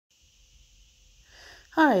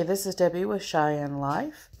Hi, this is Debbie with Cheyenne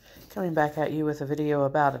Life, coming back at you with a video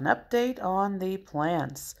about an update on the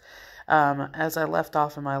plants. As I left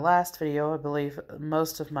off in my last video, I believe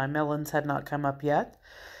most of my melons had not come up yet,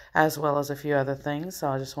 as well as a few other things, so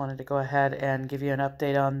I just wanted to go ahead and give you an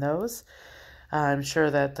update on those. I'm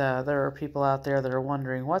sure that there are people out there that are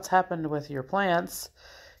wondering what's happened with your plants,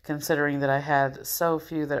 considering that I had so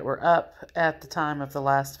few that were up at the time of the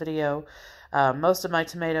last video. Most of my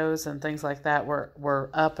tomatoes and things like that were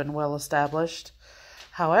up and well established.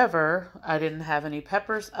 However, I didn't have any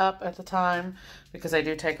peppers up at the time because they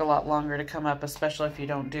do take a lot longer to come up, especially if you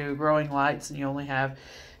don't do growing lights and you only have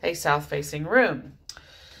a south-facing room.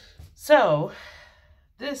 So,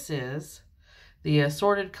 this is the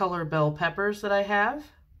assorted color bell peppers that I have.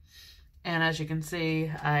 And as you can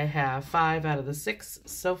see, I have 5 out of the 6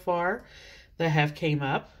 so far that have came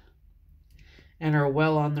up and are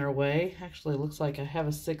well on their way. Actually, it looks like I have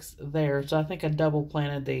a 6th there, so I think I double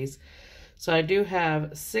planted these. So I do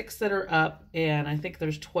have 6 that are up, and I think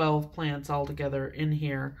there's 12 plants altogether in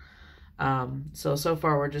here. So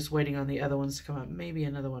far we're just waiting on the other ones to come up. Maybe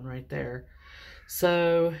another one right there.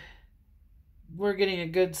 So we're getting a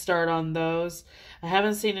good start on those. I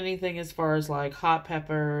haven't seen anything as far as like hot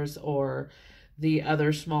peppers or the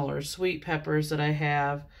other smaller sweet peppers that I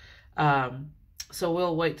have. So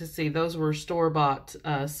we'll wait to see. Those were store-bought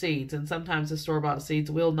seeds, and sometimes the store-bought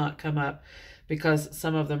seeds will not come up because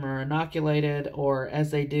some of them are inoculated, or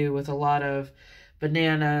as they do with a lot of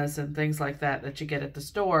bananas and things like that that you get at the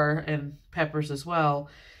store, and peppers as well,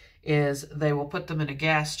 is they will put them in a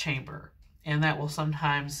gas chamber, and that will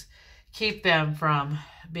sometimes keep them from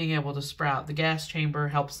being able to sprout. The gas chamber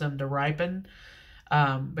helps them to ripen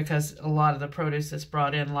because a lot of the produce that's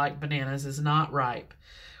brought in, like bananas, is not ripe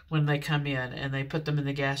when they come in, and they put them in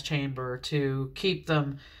the gas chamber to keep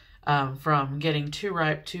them from getting too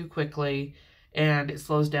ripe too quickly, and it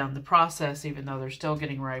slows down the process even though they're still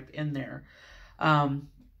getting ripe in there.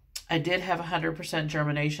 I did have 100%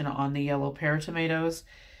 germination on the yellow pear tomatoes,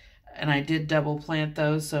 and I did double plant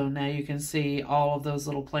those, so now you can see all of those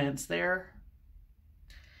little plants there.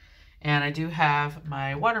 And I do have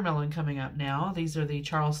my watermelon coming up now. These are the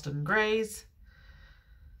Charleston Grays.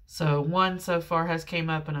 So one so far has came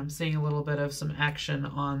up, and I'm seeing a little bit of some action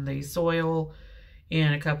on the soil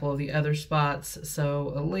in a couple of the other spots.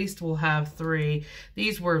 So at least we'll have 3.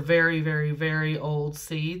 These were very, very, very old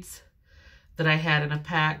seeds that I had in a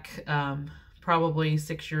pack, probably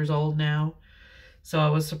 6 years old now. So I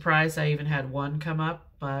was surprised I even had 1 come up,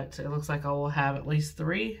 but it looks like I will have at least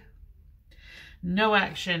 3. No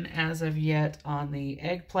action as of yet on the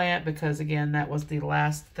eggplant because, again, that was the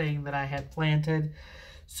last thing that I had planted.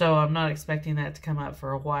 So I'm not expecting that to come up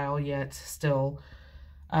for a while yet still.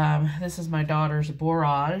 This is my daughter's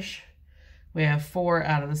borage. We have 4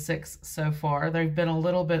 out of the 6 so far. They've been a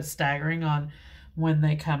little bit staggering on when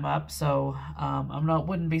they come up, so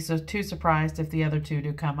wouldn't be too surprised if the other 2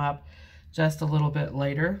 do come up just a little bit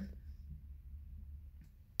later.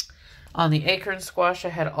 On the acorn squash, I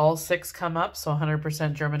had all 6 come up, so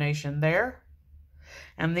 100% germination there.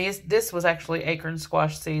 And this was actually acorn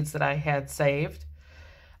squash seeds that I had saved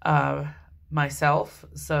myself,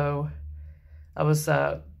 so I was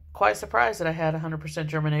quite surprised that I had 100%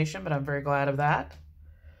 germination, but I'm very glad of that.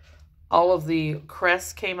 All of the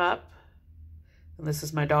cress came up, and this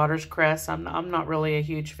is my daughter's cress. I'm not really a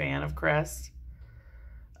huge fan of cress.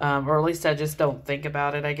 Or at least I just don't think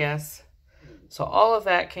about it, I guess. So all of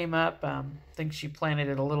that came up. I think she planted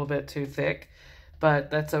it a little bit too thick, but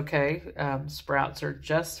that's okay. Sprouts are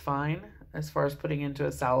just fine as far as putting into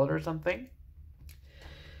a salad or something.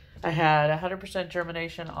 I had 100%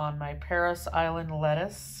 germination on my Paris Island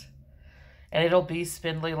lettuce, and it'll be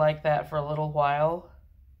spindly like that for a little while.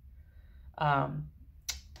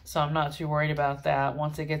 So I'm not too worried about that.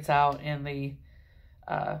 Once it gets out in the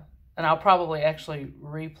and I'll probably actually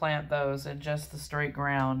replant those in just the straight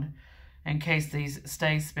ground in case these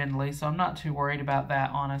stay spindly. So I'm not too worried about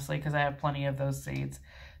that, honestly, because I have plenty of those seeds.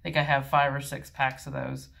 I think I have 5 or 6 packs of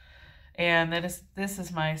those. And then this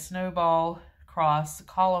is my snowball cross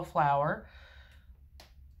cauliflower.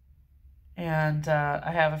 And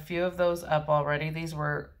I have a few of those up already. These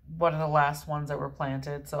were one of the last ones that were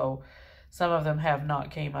planted, so some of them have not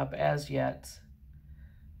came up as yet.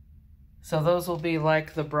 So those will be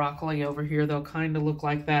like the broccoli over here. They'll kind of look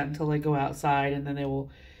like that until they go outside, and then they will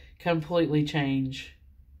completely change.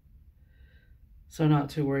 So not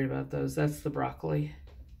too worried about those. That's the broccoli.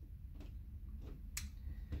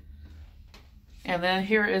 And then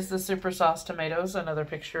here is the super sauce tomatoes, another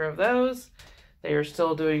picture of those. They are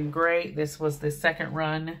still doing great. This was the second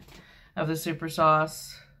run of the super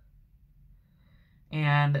sauce.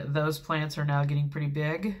 And those plants are now getting pretty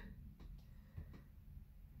big.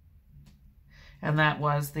 And that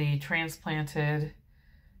was the transplanted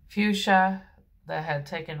fuchsia that had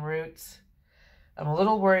taken roots. I'm a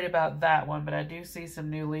little worried about that one, but I do see some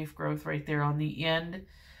new leaf growth right there on the end.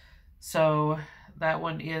 So that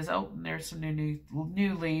one is, oh, there's some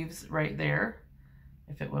new leaves right there,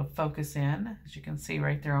 if it will focus in, as you can see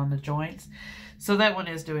right there on the joints. So that one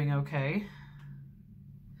is doing okay.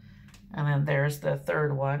 And then there's the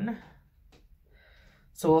third one.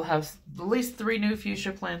 So we'll have at least 3 new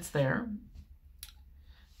fuchsia plants there.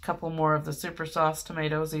 A couple more of the super sauce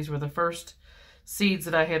tomatoes. These were the first seeds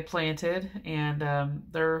that I had planted, and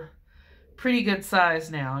they're pretty good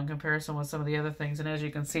size now in comparison with some of the other things. And as you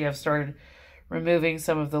can see, I've started removing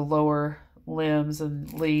some of the lower limbs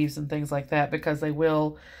and leaves and things like that, because they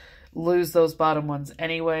will lose those bottom ones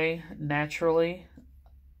anyway, naturally.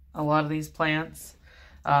 A lot of these plants,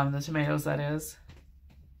 the tomatoes that is.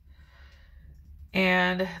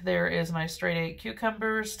 And there is my straight 8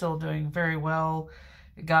 cucumbers, still doing very well.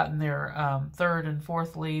 Gotten their 3rd and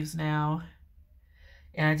 4th leaves now.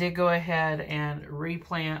 And I did go ahead and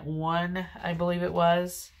replant one, I believe it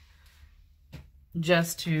was,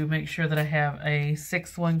 just to make sure that I have a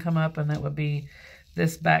 6th one come up, and that would be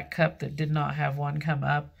this back cup that did not have one come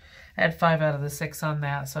up. I had 5 out of the 6 on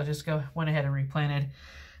that, so I just went ahead and replanted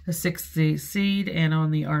a 6th seed. And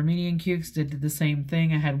on the Armenian cukes, did the same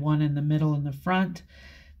thing. I had one in the middle and the front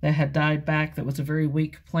that had died back, that was a very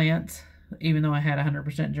weak plant, even though I had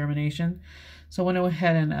 100% germination. So I went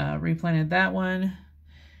ahead and replanted that one.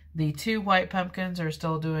 The 2 white pumpkins are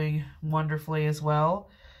still doing wonderfully as well.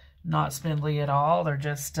 Not spindly at all. They're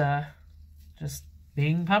just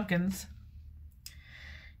being pumpkins.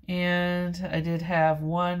 And I did have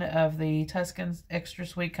one of the Tuscans extra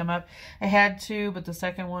sweet come up. I had 2, but the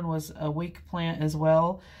second one was a weak plant as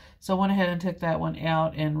well. So I went ahead and took that one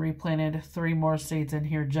out and replanted 3 more seeds in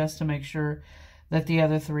here just to make sure that the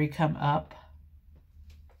other 3 come up.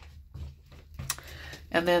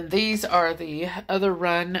 And then these are the other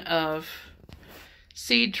run of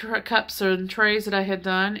seed cups and trays that I had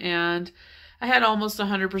done. And I had almost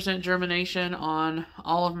 100% germination on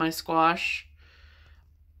all of my squash.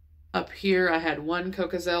 Up here, I had one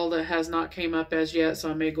cocozel that has not came up as yet,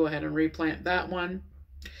 so I may go ahead and replant that one.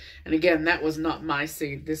 And again, that was not my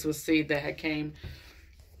seed. This was seed that had came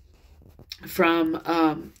from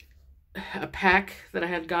a pack that I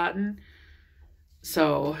had gotten.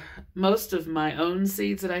 So most of my own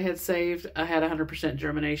seeds that I had saved, I had 100%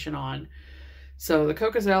 germination on. So the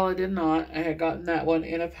cocozel I did not. I had gotten that one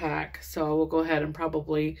in a pack. So I will go ahead and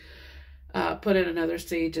probably put in another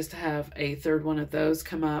seed just to have a 3rd one of those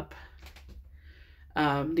come up.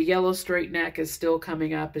 The yellow straight neck is still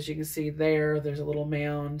coming up. As you can see there, there's a little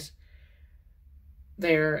mound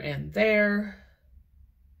there and there.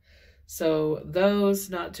 So those,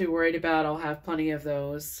 not too worried about. I'll have plenty of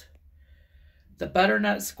those. The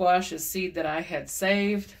butternut squash is seed that I had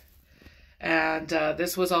saved. And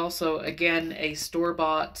this was also, again, a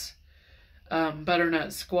store-bought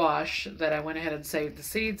butternut squash that I went ahead and saved the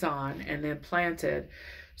seeds on and then planted.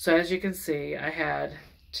 So as you can see, I had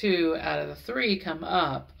 2 out of the 3 come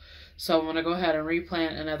up. So I'm going to go ahead and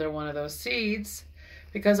replant another one of those seeds,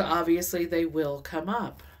 because obviously they will come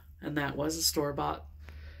up. And that was a store-bought,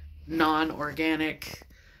 non-organic,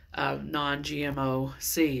 non-GMO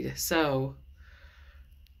seed. So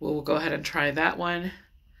we'll go ahead and try that one.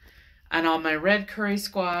 And on my red curry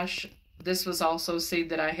squash, this was also seed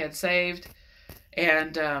that I had saved.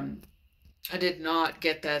 And I did not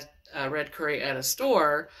get that red curry at a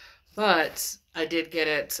store, but I did get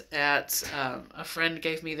it at, a friend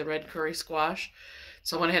gave me the red curry squash.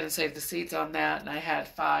 So I went ahead and saved the seeds on that, and I had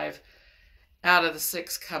 5 out of the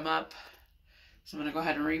 6 come up. So I'm going to go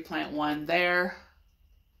ahead and replant one there.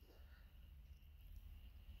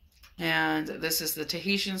 And this is the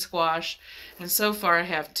Tahitian squash. And so far I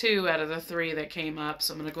have 2 out of the 3 that came up.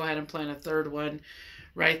 So I'm going to go ahead and plant a 3rd one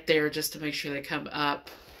right there just to make sure they come up.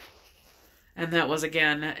 And that was,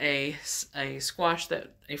 again, a squash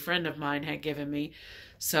that a friend of mine had given me.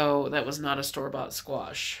 So that was not a store-bought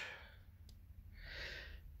squash.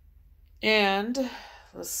 And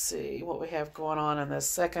let's see what we have going on in this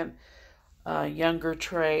second younger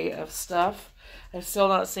tray of stuff. I'm still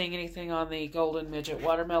not seeing anything on the golden midget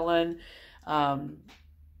watermelon.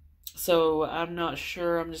 So I'm not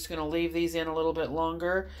sure. I'm just going to leave these in a little bit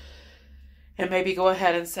longer. And maybe go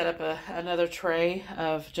ahead and set up another tray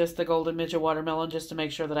of just the golden midget watermelon just to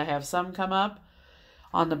make sure that I have some come up.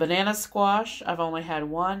 On the banana squash, I've only had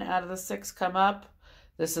 1 out of the 6 come up.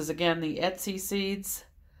 This is, again, the Etsy seeds.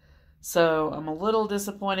 So I'm a little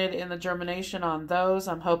disappointed in the germination on those.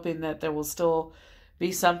 I'm hoping that there will still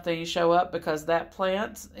be something show up, because that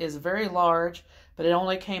plant is very large, but it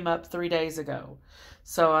only came up 3 days ago.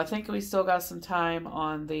 So I think we still got some time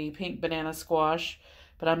on the pink banana squash,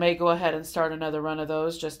 but I may go ahead and start another run of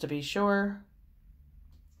those just to be sure.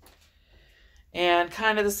 And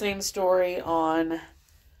kind of the same story on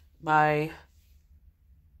my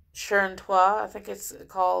Cherntois, I think it's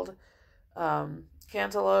called,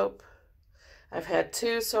 cantaloupe. I've had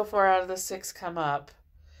 2 so far out of the 6 come up.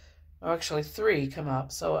 Or actually 3 come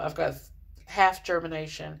up. So I've got half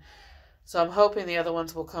germination. So I'm hoping the other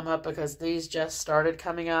ones will come up, because these just started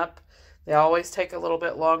coming up. They always take a little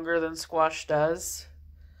bit longer than squash does.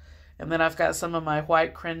 And then I've got some of my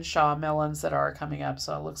white Crenshaw melons that are coming up.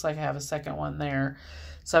 So it looks like I have a second one there.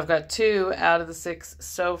 So I've got 2 out of the 6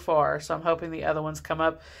 so far. So I'm hoping the other ones come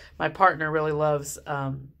up. My partner really loves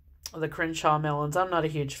the Crenshaw melons. I'm not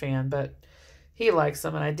a huge fan, but he likes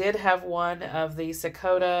them. And I did have one of the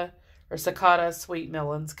cicada sweet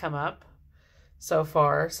melons come up so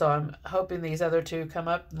far. So I'm hoping these other 2 come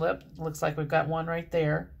up. Looks like we've got one right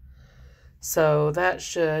there. So that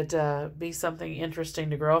should be something interesting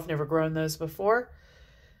to grow. I've never grown those before.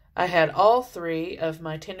 I had all 3 of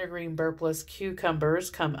my tender green burpless cucumbers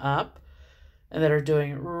come up, and that are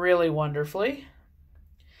doing really wonderfully.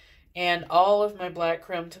 And all of my black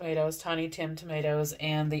creme tomatoes, Tiny Tim tomatoes,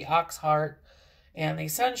 and the ox heart and the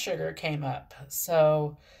sun sugar came up.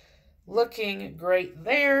 So looking great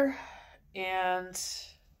there. And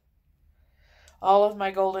all of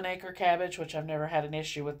my golden acre cabbage, which I've never had an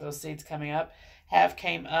issue with those seeds coming up, have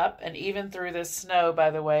came up. And even through this snow, by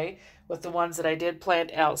the way, with the ones that I did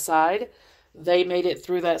plant outside, they made it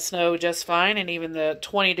through that snow just fine. And even the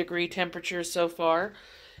 20-degree temperatures so far.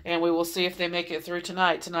 And we will see if they make it through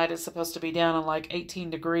tonight. Tonight is supposed to be down on like 18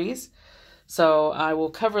 degrees. So I will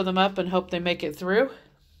cover them up and hope they make it through.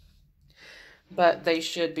 But they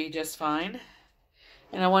should be just fine.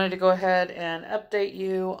 And I wanted to go ahead and update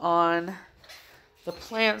you on the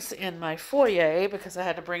plants in my foyer, because I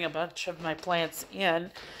had to bring a bunch of my plants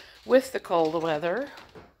in with the cold weather.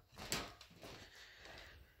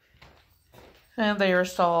 And they are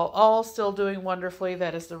all still doing wonderfully.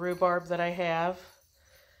 That is the rhubarb that I have.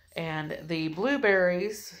 And the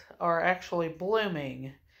blueberries are actually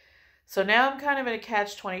blooming. So now I'm kind of in a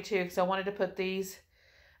catch-22, because I wanted to put these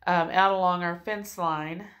out along our fence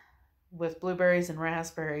line with blueberries and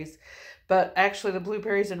raspberries. But actually the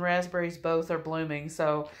blueberries and raspberries both are blooming.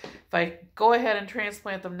 So if I go ahead and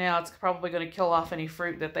transplant them now, it's probably going to kill off any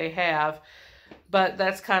fruit that they have. But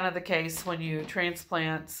that's kind of the case when you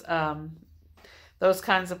transplant those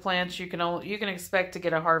kinds of plants. You can expect to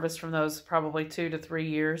get a harvest from those probably 2 to 3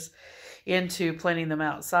 years into planting them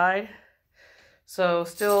outside. So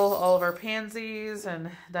still all of our pansies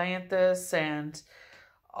and dianthus and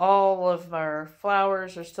all of our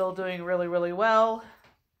flowers are still doing really, really well.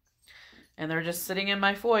 And they're just sitting in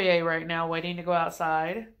my foyer right now waiting to go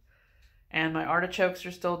outside. And my artichokes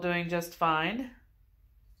are still doing just fine.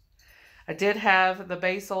 I did have the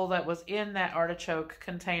basil that was in that artichoke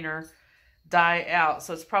container die out.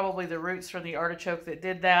 So it's probably the roots from the artichoke that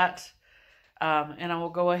did that. And I will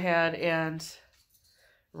go ahead and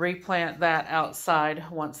replant that outside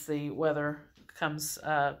once the weather comes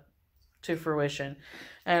to fruition.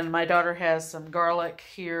 And my daughter has some garlic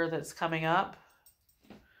here that's coming up.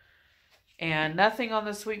 And nothing on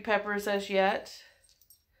the sweet peppers as yet.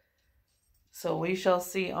 So we shall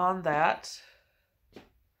see on that.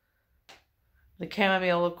 The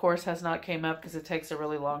chamomile, of course, has not came up because it takes a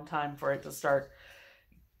really long time for it to start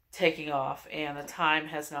taking off. And the thyme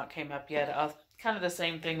has not came up yet. Kind of the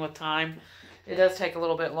same thing with thyme. It does take a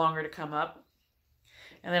little bit longer to come up.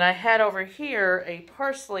 And then I had over here a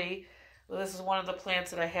parsley. Well, this is one of the plants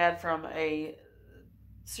that I had from a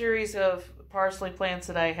series of parsley plants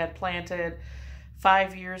that I had planted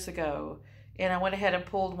 5 years ago. And I went ahead and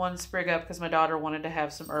pulled one sprig up because my daughter wanted to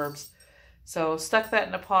have some herbs. So stuck that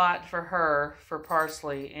in a pot for her for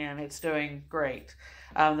parsley, and it's doing great.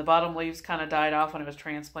 The bottom leaves kind of died off when it was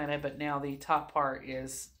transplanted, but now the top part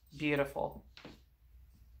is beautiful.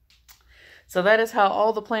 So that is how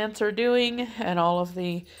all the plants are doing and all of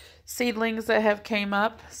the seedlings that have came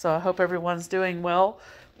up. So I hope everyone's doing well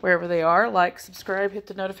wherever they are. Like, subscribe, hit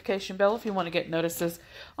the notification bell if you want to get notices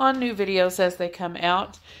on new videos as they come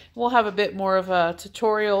out. We'll have a bit more of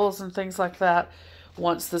tutorials and things like that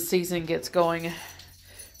once the season gets going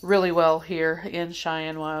really well here in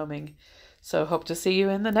Cheyenne, Wyoming. So hope to see you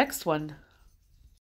in the next one.